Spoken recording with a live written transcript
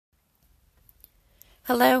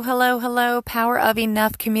Hello, hello, hello, Power of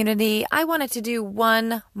Enough community. I wanted to do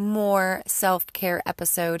one more self-care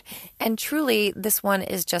episode, and truly, this one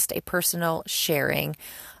is just a personal sharing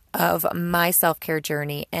of my self-care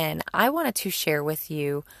journey, and I wanted to share with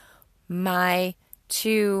you my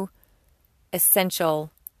two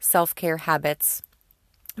essential self-care habits,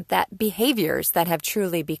 that behaviors that have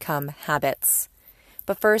truly become habits.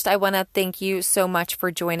 But first, I want to thank you so much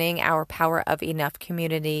for joining our Power of Enough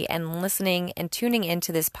community and listening and tuning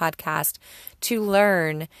into this podcast to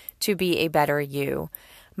learn to be a better you.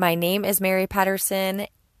 My name is Mary Patterson.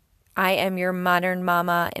 I am your modern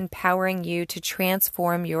mama, empowering you to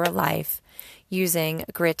transform your life using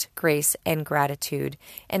grit, grace, and gratitude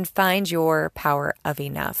and find your power of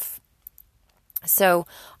enough. So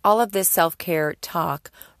all of this self-care talk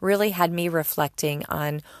really had me reflecting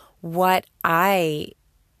on what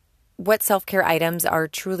self-care items are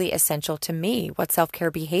truly essential to me, what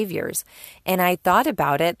self-care behaviors. And I thought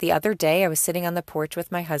about it the other day. I was sitting on the porch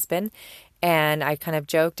with my husband, and I kind of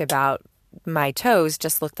joked about my toes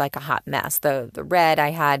just looked like a hot mess. The red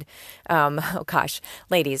I had,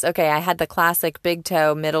 ladies, okay, I had the classic big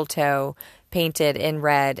toe, middle toe painted in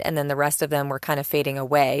red, and then the rest of them were kind of fading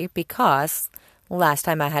away because last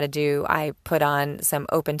time I put on some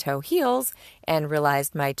open toe heels and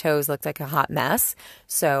realized my toes looked like a hot mess.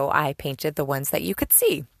 So I painted the ones that you could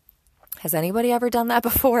see. Has anybody ever done that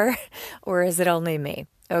before? Or is it only me?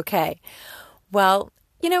 Okay. Well,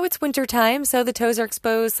 it's winter time, so the toes are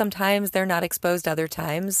exposed. Sometimes they're not exposed other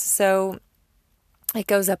times. So it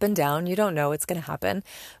goes up and down. You don't know what's going to happen.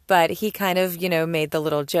 But he kind of, made the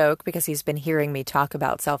little joke because he's been hearing me talk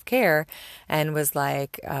about self-care and was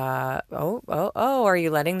like, are you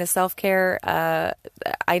letting the self-care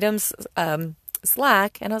items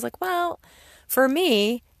slack? And I was like, well, for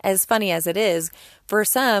me, as funny as it is, for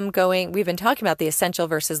some we've been talking about the essential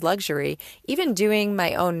versus luxury, even doing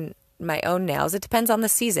my own nails, it depends on the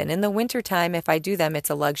season. In the wintertime, if I do them, it's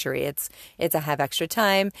a luxury. It's I have extra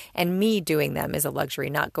time, and me doing them is a luxury,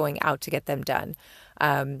 not going out to get them done.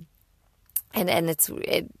 And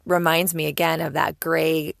it reminds me again of that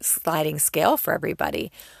gray sliding scale for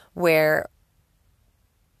everybody, where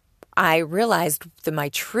I realized that my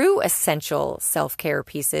true essential self-care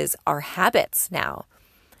pieces are habits now.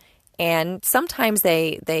 And sometimes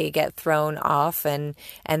they get thrown off and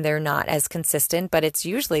they're not as consistent, but it's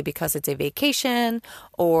usually because it's a vacation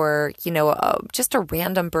or, just a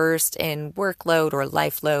random burst in workload or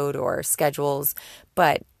life load or schedules.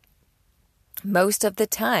 But most of the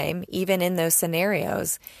time, even in those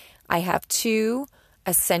scenarios, I have two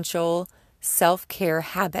essential self-care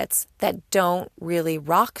habits that don't really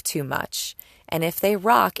rock too much. And if they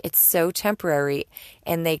rock, it's so temporary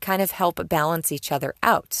and they kind of help balance each other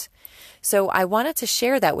out. So I wanted to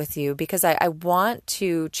share that with you because I want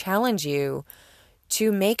to challenge you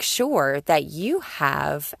to make sure that you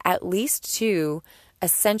have at least two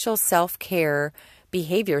essential self-care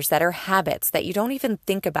behaviors that are habits, that you don't even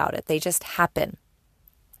think about it. They just happen.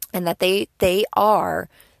 And that they are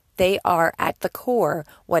at the core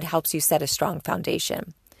what helps you set a strong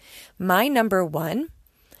foundation. My number one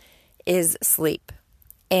is sleep.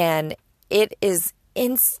 And it is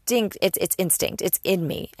instinct. It's instinct. It's in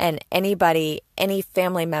me. And any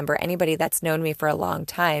family member, anybody that's known me for a long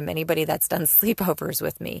time, anybody that's done sleepovers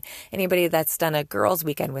with me, anybody that's done a girls'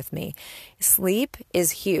 weekend with me, sleep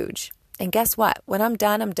is huge. And guess what? When I'm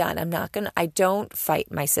done, I'm done. I don't fight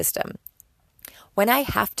my system. When I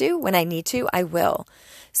have to, when I need to, I will.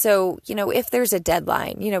 So, if there's a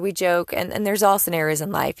deadline, we joke, and there's all scenarios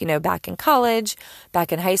in life, back in college,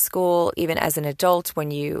 back in high school, even as an adult,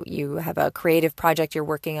 when you have a creative project you're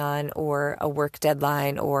working on or a work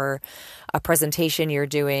deadline or a presentation you're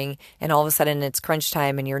doing, and all of a sudden it's crunch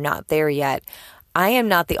time and you're not there yet. I am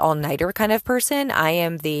not the all-nighter kind of person.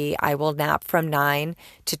 I will nap from 9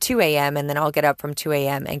 to 2 a.m. and then I'll get up from 2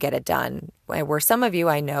 a.m. and get it done. Where some of you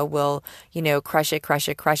I know will, crush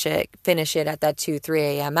it, finish it at that 2, 3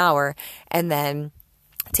 a.m. hour and then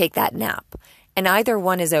take that nap. And either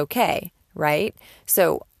one is okay, right?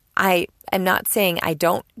 So I am not saying I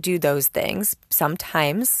don't do those things.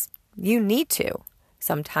 Sometimes you need to.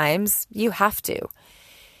 Sometimes you have to.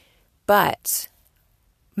 But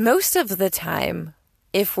most of the time,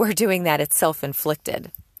 if we're doing that, it's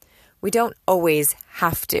self-inflicted. We don't always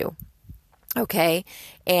have to, okay?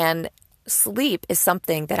 And sleep is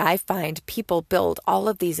something that I find people build all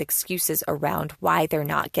of these excuses around why they're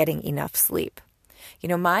not getting enough sleep.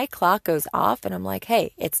 My clock goes off and I'm like,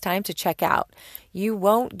 hey, it's time to check out. You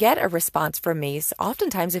won't get a response from me.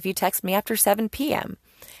 Oftentimes, if you text me after 7 p.m.,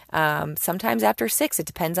 sometimes after 6, it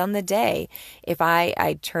depends on the day. If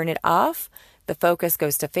I turn it off, the focus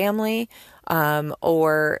goes to family,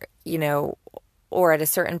 or at a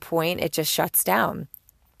certain point, it just shuts down.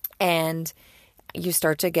 And you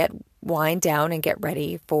start to wind down and get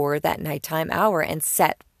ready for that nighttime hour and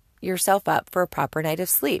set yourself up for a proper night of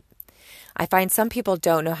sleep. I find some people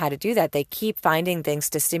don't know how to do that. They keep finding things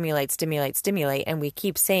to stimulate, and we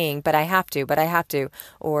keep saying, but I have to,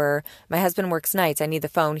 or my husband works nights, I need the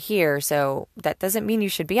phone here, so that doesn't mean you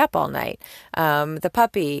should be up all night. The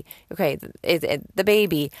puppy, okay, the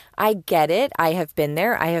baby, I get it. I have been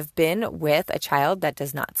there. I have been with a child that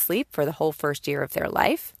does not sleep for the whole first year of their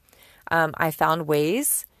life. I found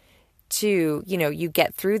ways to, you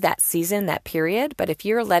get through that season, that period. But if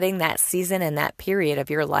you're letting that season and that period of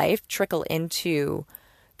your life trickle into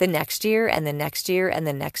the next year and the next year and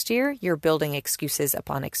the next year, you're building excuses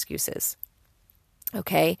upon excuses.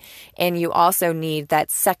 Okay. And you also need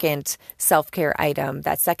that second self-care item,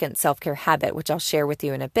 that second self-care habit, which I'll share with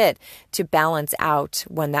you in a bit, to balance out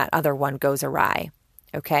when that other one goes awry.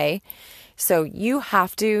 Okay. So you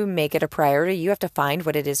have to make it a priority. You have to find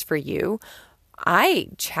what it is for you. I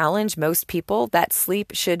challenge most people that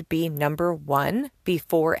sleep should be number one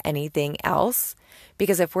before anything else,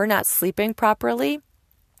 because if we're not sleeping properly,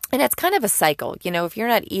 and it's kind of a cycle, if you're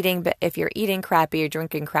not eating, if you're eating crappy or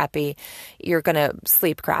drinking crappy, you're going to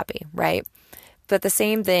sleep crappy, right? But the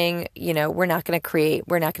same thing, we're not going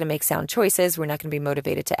to make sound choices. We're not going to be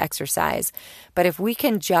motivated to exercise. But if we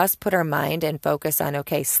can just put our mind and focus on,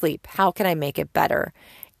 okay, sleep, how can I make it better?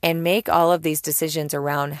 And make all of these decisions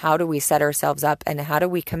around how do we set ourselves up and how do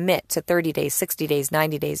we commit to 30 days, 60 days,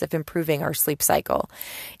 90 days of improving our sleep cycle.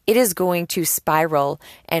 It is going to spiral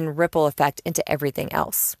and ripple effect into everything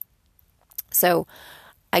else. So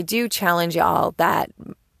I do challenge y'all that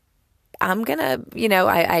I'm going to,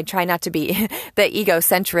 I try not to be the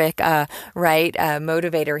egocentric,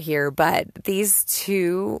 motivator here, but these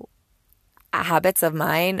two habits of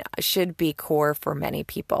mine should be core for many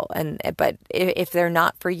people. But if they're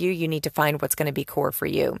not for you, you need to find what's going to be core for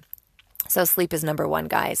you. So sleep is number one,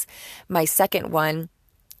 guys. My second one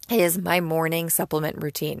is my morning supplement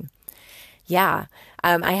routine. Yeah,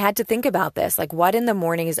 I had to think about this. Like, what in the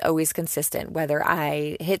morning is always consistent, whether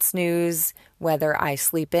I hit snooze, whether I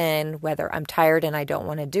sleep in, whether I'm tired and I don't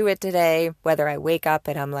want to do it today, whether I wake up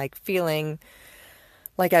and I'm like feeling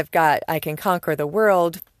like I can conquer the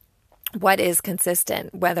world. What is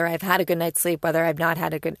consistent, whether I've had a good night's sleep, whether I've not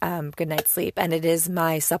had a good night's sleep. And it is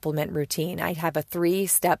my supplement routine. I have a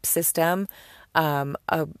 3-step system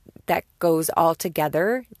that goes all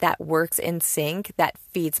together, that works in sync, that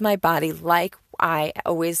feeds my body like I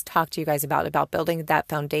always talk to you guys about building that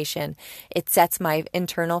foundation. It sets my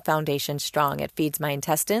internal foundation strong. It feeds my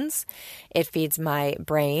intestines, it feeds my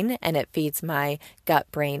brain, and it feeds my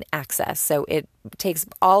gut-brain axis. So it takes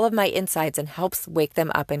all of my insides and helps wake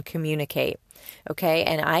them up and communicate. Okay,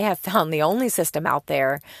 and I have found the only system out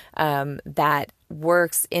there that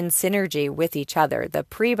works in synergy with each other. The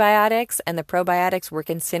prebiotics and the probiotics work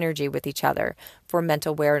in synergy with each other for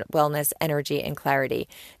mental wellness, energy, and clarity.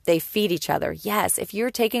 They feed each other. Yes, if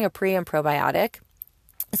you're taking a pre and probiotic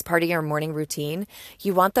as part of your morning routine,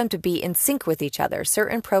 you want them to be in sync with each other.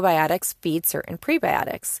 Certain probiotics feed certain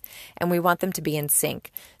prebiotics, and we want them to be in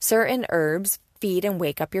sync. Certain herbs feed and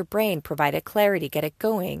wake up your brain, provide it clarity, get it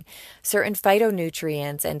going. Certain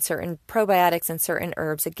phytonutrients and certain probiotics and certain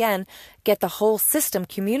herbs, again, get the whole system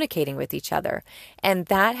communicating with each other. And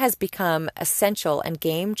that has become essential and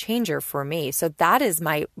game changer for me. So that is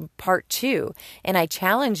my part 2. And I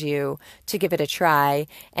challenge you to give it a try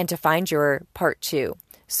and to find your part 2.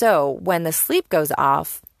 So when the sleep goes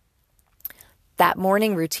off, that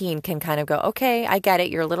morning routine can kind of go, okay, I get it.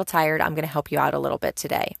 You're a little tired. I'm going to help you out a little bit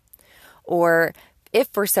today. Or if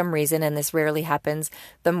for some reason, and this rarely happens,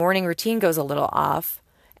 the morning routine goes a little off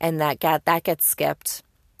and that gets skipped,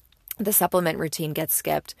 the supplement routine gets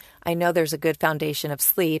skipped, I know there's a good foundation of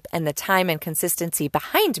sleep and the time and consistency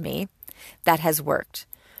behind me that has worked.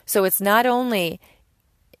 So it's not only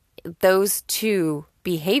those two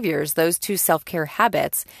behaviors, those two self-care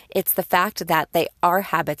habits, it's the fact that they are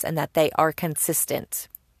habits and that they are consistent.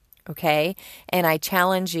 Okay. And I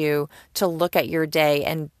challenge you to look at your day,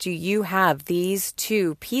 and do you have these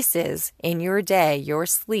two pieces in your day, your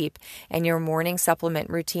sleep and your morning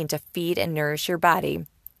supplement routine, to feed and nourish your body,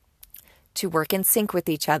 to work in sync with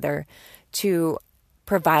each other, to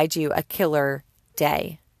provide you a killer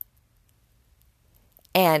day?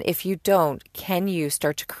 And if you don't, can you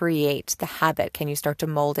start to create the habit? Can you start to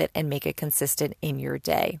mold it and make it consistent in your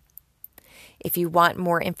day? If you want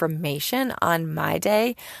more information on my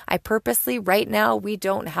day, I purposely, right now, we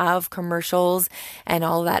don't have commercials and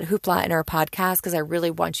all that hoopla in our podcast because I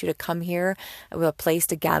really want you to come here with a place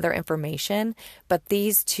to gather information. But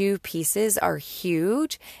these two pieces are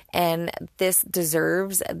huge, and this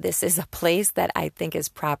is a place that I think is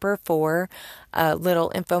proper for a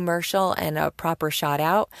little infomercial and a proper shout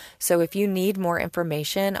out. So if you need more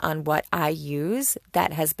information on what I use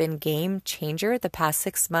that has been game changer the past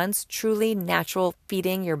 6 months, truly natural,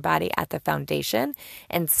 feeding your body at the foundation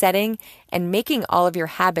and setting and making all of your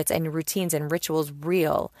habits and routines and rituals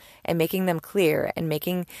real and making them clear and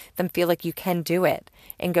making them feel like you can do it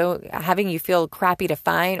and having you feel crappy to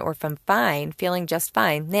fine or from fine, feeling just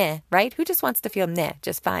fine, right? Who just wants to feel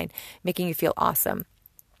just fine, making you feel awesome.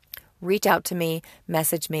 Reach out to me,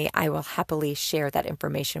 message me. I will happily share that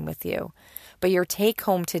information with you. But your take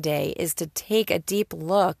home today is to take a deep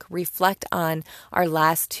look, reflect on our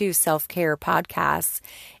last 2 self-care podcasts,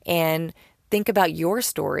 and think about your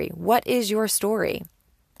story. What is your story?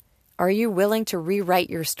 Are you willing to rewrite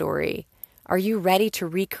your story? Are you ready to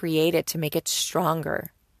recreate it to make it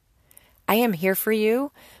stronger? I am here for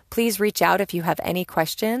you. Please reach out if you have any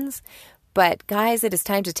questions. But guys, it is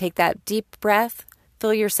time to take that deep breath.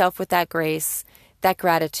 Fill yourself with that grace, that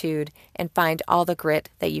gratitude, and find all the grit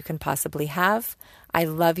that you can possibly have. I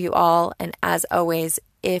love you all. And as always,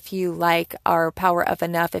 if you like our Power of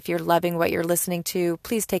Enough, if you're loving what you're listening to,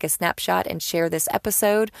 please take a snapshot and share this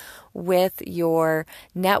episode with your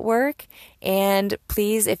network. And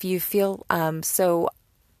please, if you feel so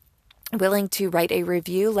willing to write a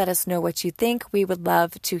review, let us know what you think. We would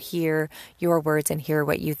love to hear your words and hear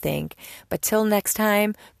what you think. But till next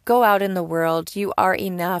time, go out in the world. You are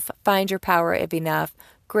enough. Find your power of enough.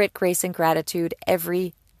 Grit, grace, and gratitude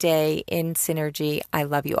every day in synergy. I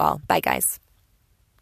love you all. Bye, guys.